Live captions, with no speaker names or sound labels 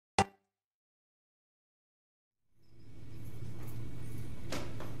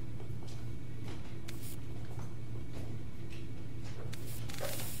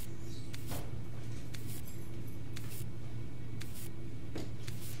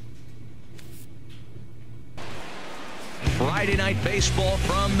Friday Night Baseball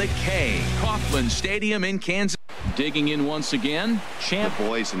from the K. Kauffman Stadium in Kansas. Digging in once again. Champ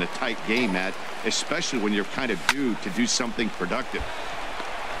boys in a tight game, Matt, especially when you're kind of due to do something productive.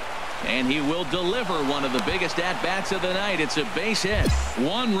 And he will deliver one of the biggest at-bats of the night. It's a base hit.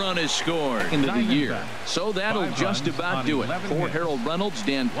 1 run is scored into the year. So that'll just about do it. For Harold Reynolds,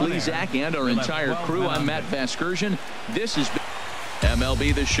 Dan Plesac, and our entire crew, I'm Matt Vasgersian. This is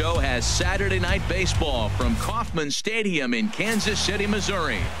MLB The Show has Saturday Night Baseball from Kauffman Stadium in Kansas City,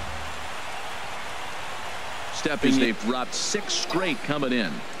 Missouri. Stepping, they've dropped 6 straight coming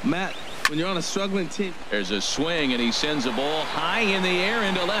in. Matt, when you're on a struggling team. There's a swing, and he sends a ball high in the air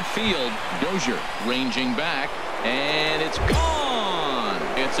into left field. Dozier ranging back, and it's gone.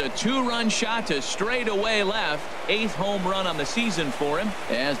 It's a 2-run shot to straightaway left. 8th home run on the season for him,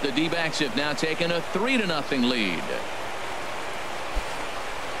 as the D-backs have now taken a 3-0 lead.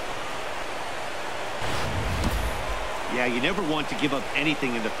 Yeah, you never want to give up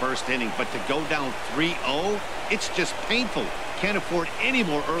anything in the first inning, but to go down 3-0, it's just painful. Can't afford any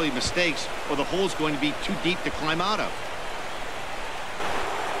more early mistakes, or the hole's going to be too deep to climb out of.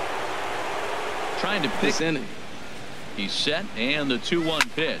 Trying to pick this inning. He's set, and the 2-1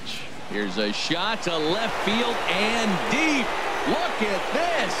 pitch. Here's a shot to left field and deep. Look at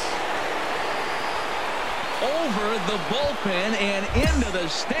this. Over the bullpen and into the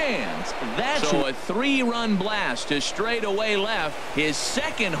stands. That's so a 3-run blast to straightaway left. His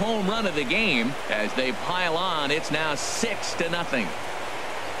 2nd home run of the game. As they pile on, it's now 6-0.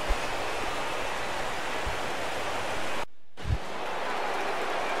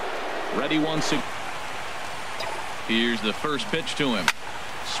 Ready once again. Here's the first pitch to him.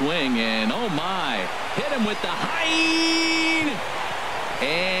 Swing, and oh my, hit him with the high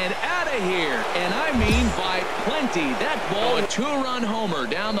and out of here, and I mean by plenty. That ball, a 2-run homer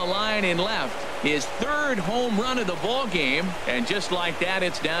down the line in left, his 3rd home run of the ball game, and just like that,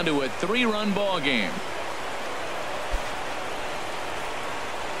 it's down to a 3-run ball game.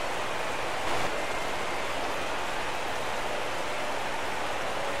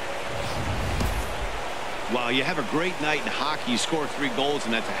 Well, you have a great night in hockey. You score 3 goals,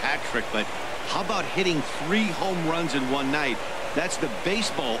 and that's a hat trick. But how about hitting 3 home runs in one night? That's the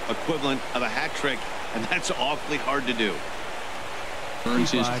baseball equivalent of a hat trick, and that's awfully hard to do.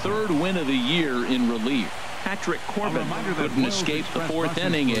 Earns his 3rd win of the year in relief. Patrick Corbin couldn't escape the 4th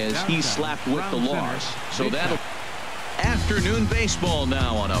inning as he slapped with the loss. So that'll afternoon baseball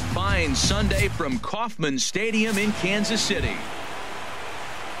now on a fine Sunday from Kauffman Stadium in Kansas City.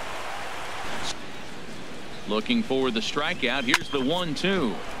 Looking for the strikeout. Here's the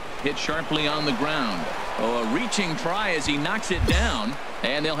 1-2. Hit sharply on the ground. Oh, a reaching try as he knocks it down,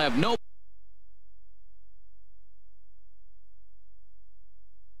 and they'll have no.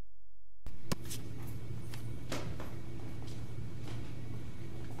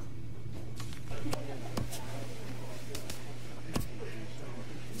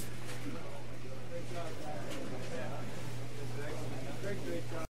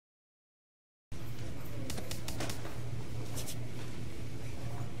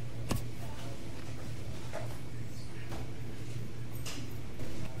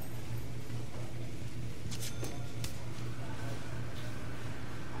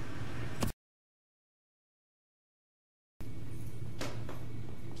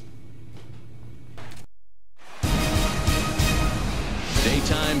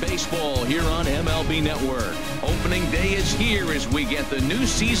 Daytime baseball here on MLB Network. Opening day is here as we get the new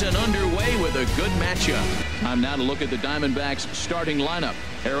season underway with a good matchup. Time now to look at the Diamondbacks starting lineup.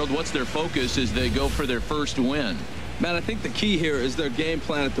 Harold, what's their focus as they go for their first win? Matt, I think the key here is their game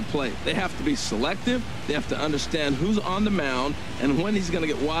plan at the plate. They have to be selective. They have to understand who's on the mound and when he's going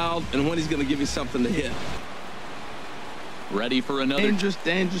to get wild and when he's going to give you something to hit. Ready for another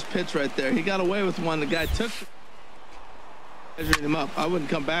dangerous pitch right there. He got away with one. The guy took measuring him up. I wouldn't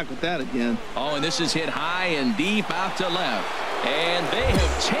come back with that again. Oh, and this is hit high and deep out to left. And they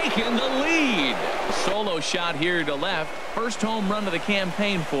have taken the lead. Solo shot here to left. First home run of the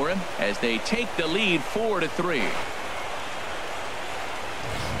campaign for him as they take the lead 4-3.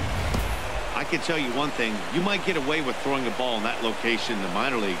 I can tell you one thing. You might get away with throwing a ball in that location in the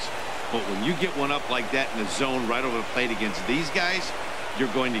minor leagues, but when you get one up like that in the zone right over the plate against these guys,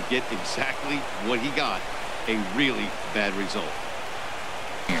 you're going to get exactly what he got. A really bad result.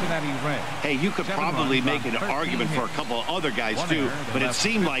 Hey, you could probably make an argument for a couple of other guys too, but it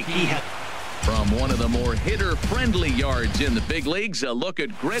seemed like he had. From one of the more hitter-friendly yards in the big leagues, a look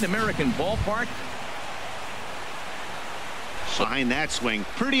at Great American Ballpark. Behind that swing,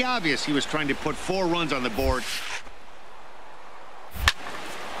 pretty obvious he was trying to put 4 runs on the board.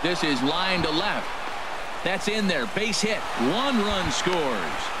 This is line to left. That's in there. Base hit. 1 run scores.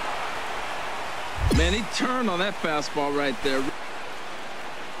 Man, he turned on that fastball right there.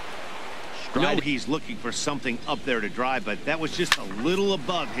 No, he's looking for something up there to drive, but that was just a little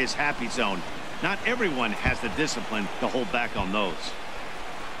above his happy zone. Not everyone has the discipline to hold back on those.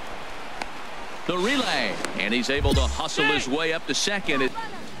 The relay, and he's able to hustle his way up to second.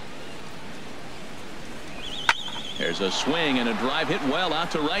 There's a swing and a drive hit well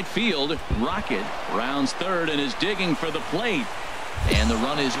out to right field. Rocket rounds third and is digging for the plate. And the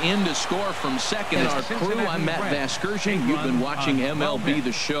run is in to score from second. Our crew, I'm Matt Vasgersian. You've been watching MLB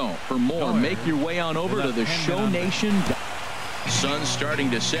The Show. For more, make your way on over to the Show Nation. Sun starting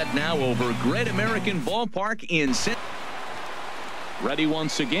to set now over Great American Ballpark in San. Ready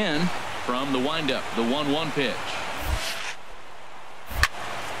once again from the windup. The 1-1 pitch.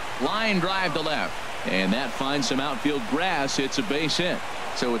 Line drive to left. And that finds some outfield grass. It's a base hit.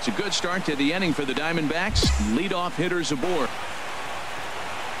 So it's a good start to the inning for the Diamondbacks. Leadoff hitters aboard.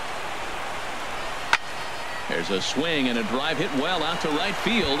 There's a swing and a drive hit well out to right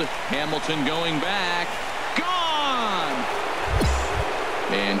field. Hamilton going back. Gone!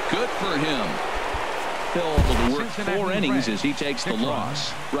 And good for him. He'll work 4 innings as he takes the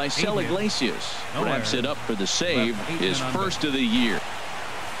loss. Raisel Iglesias wraps it up for the save, his first of the year.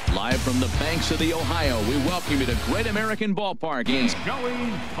 Live from the banks of the Ohio, we welcome you to Great American Ballpark in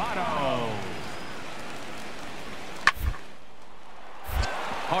Joey Votto.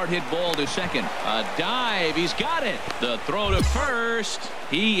 Hard hit ball to second. A dive. He's got it. The throw to first.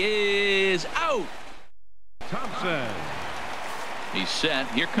 He is out. Thompson. He's set.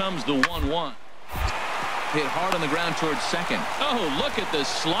 Here comes the 1-1. Hit hard on the ground towards second. Oh, look at the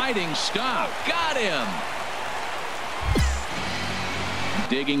sliding stop. Got him.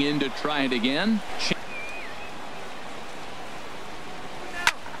 Digging in to try it again.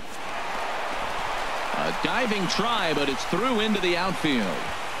 A diving try, but it's through into the outfield.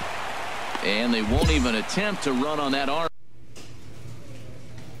 And they won't even attempt to run on that arm.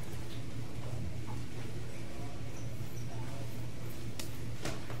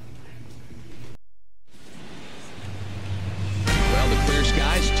 Well, the clear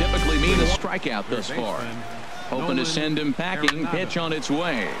skies typically mean a strikeout thus far. Hoping to send him packing. Pitch on its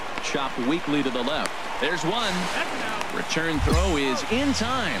way. Chopped weakly to the left. There's one. Return throw is in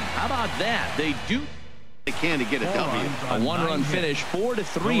time. How about that? They do. They can to get a W. A 1-run finish,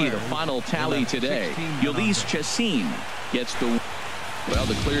 4-3, the final tally today. Ulysses Chassin gets the. Well,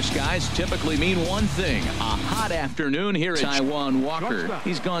 the clear skies typically mean one thing: a hot afternoon here at Taijuan Walker.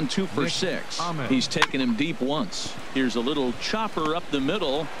 He's gone 2 for 6. He's taken him deep once. Here's a little chopper up the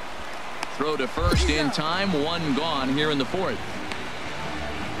middle. Throw to first in time. 1 gone here in the 4th.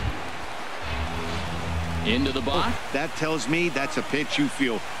 Into the box. That tells me that's a pitch you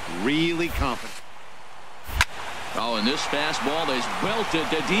feel really confident. Oh, and this fastball is belted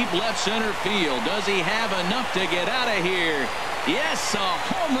to deep left center field. Does he have enough to get out of here? Yes, a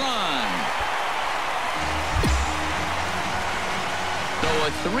home run. So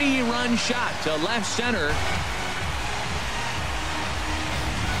a 3-run shot to left center.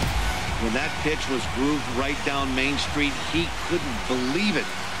 When that pitch was grooved right down Main Street, he couldn't believe it.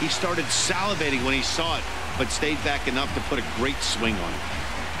 He started salivating when he saw it, but stayed back enough to put a great swing on it.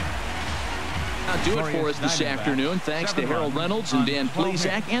 Now do it for us this afternoon. Thanks to Harold Reynolds and Dan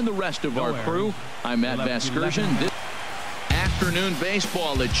Plesac and the rest of our crew. I'm Matt Vasgersian. This afternoon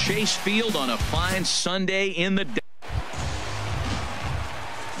baseball at Chase Field on a fine Sunday in the day.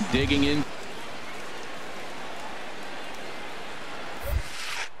 Digging in.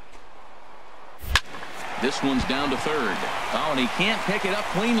 This one's down to third. Oh, and he can't pick it up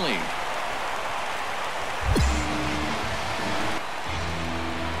cleanly.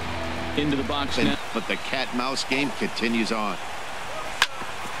 Into the box now. But the cat-mouse game continues on.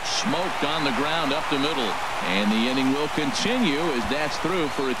 Smoked on the ground up the middle. And the inning will continue as that's through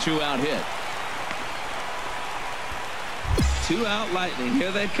for a 2-out hit. 2-out Lightning.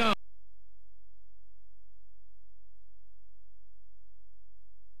 Here they come.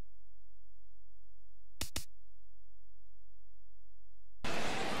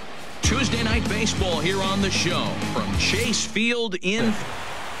 Tuesday night baseball here on the show from Chase Field in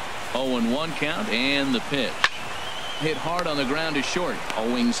 0-1 count, and the pitch. Hit hard on the ground to short.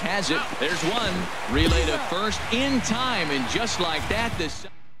 Owings has it. There's one. Relay to first in time, and just like that, this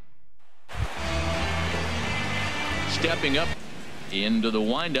stepping up into the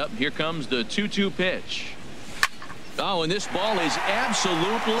windup. Here comes the 2-2 pitch. Oh, and this ball is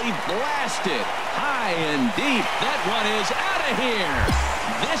absolutely blasted high and deep. That one is out of here.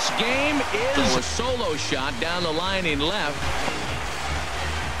 This game is a solo shot down the line in left.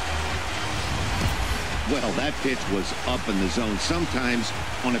 Well, that pitch was up in the zone. Sometimes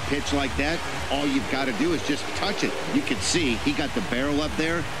on a pitch like that, all you've got to do is just touch it. You can see he got the barrel up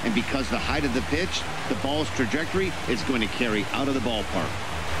there, and because the height of the pitch, the ball's trajectory is going to carry out of the ballpark.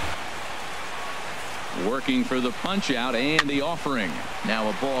 Working for the punch out and the offering. Now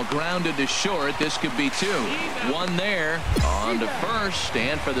a ball grounded to short. This could be two. One there. On to first.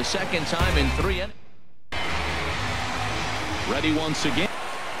 And for the second time in 3 innings. Ready once again.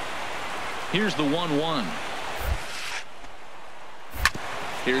 Here's the 1-1.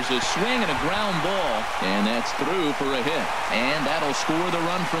 Here's a swing and a ground ball. And that's through for a hit. And that'll score the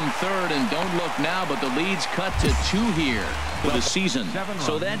run from third. And don't look now, but the lead's cut to 2 here for the season.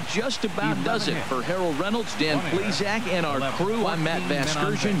 So that just about does it for Harold Reynolds, Dan Plesac, and our crew. I'm Matt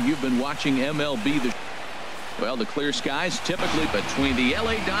Vasgersian. You've been watching MLB The Show. Well, the clear skies typically between the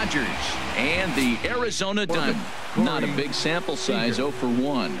LA Dodgers and the Arizona Diamondbacks. Not a big sample size, 0 for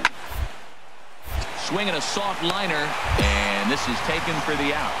 1. Swinging a soft liner, and this is taken for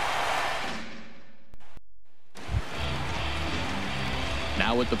the out.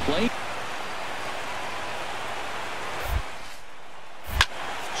 Now at the plate.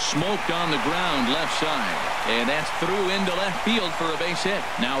 Smoked on the ground left side, and that's through into left field for a base hit.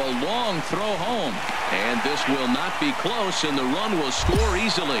 Now a long throw home, and this will not be close, and the run will score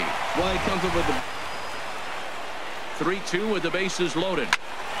easily. Well, he comes up with the 3-2 with the bases loaded.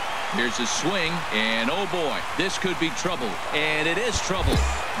 Here's a swing, and oh boy, this could be trouble, and it is trouble.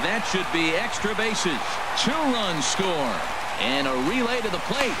 That should be extra bases. 2-run score, and a relay to the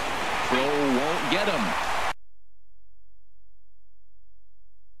plate. Throw won't get him.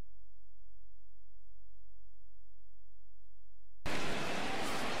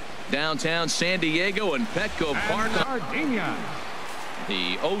 Downtown San Diego and Petco Park.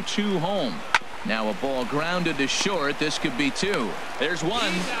 The 0-2 home. Now a ball grounded to short. This could be 2. There's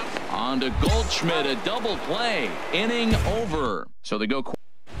 1. On to Goldschmidt, a double play. Inning over. So they go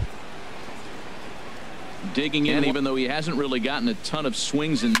digging in, even though he hasn't really gotten a ton of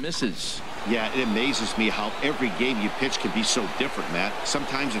swings and misses. Yeah, it amazes me how every game you pitch can be so different, Matt.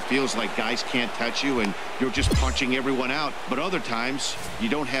 Sometimes it feels like guys can't touch you and you're just punching everyone out. But other times you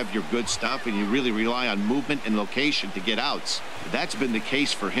don't have your good stuff and you really rely on movement and location to get outs. That's been the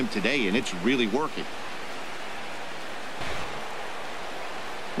case for him today, and it's really working.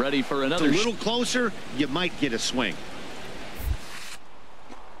 Ready for another. A little closer, you might get a swing.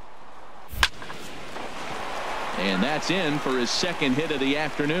 And that's in for his second hit of the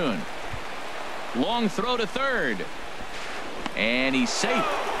afternoon. Long throw to third. And he's safe.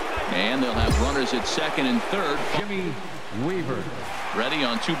 And they'll have runners at second and third. Jimmy Weaver. Ready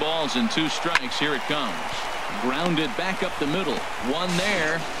on 2 balls and 2 strikes. Here it comes. Grounded back up the middle. 1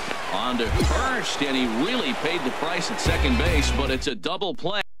 there. On to first. And he really paid the price at second base, but it's a double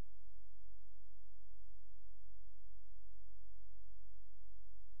play.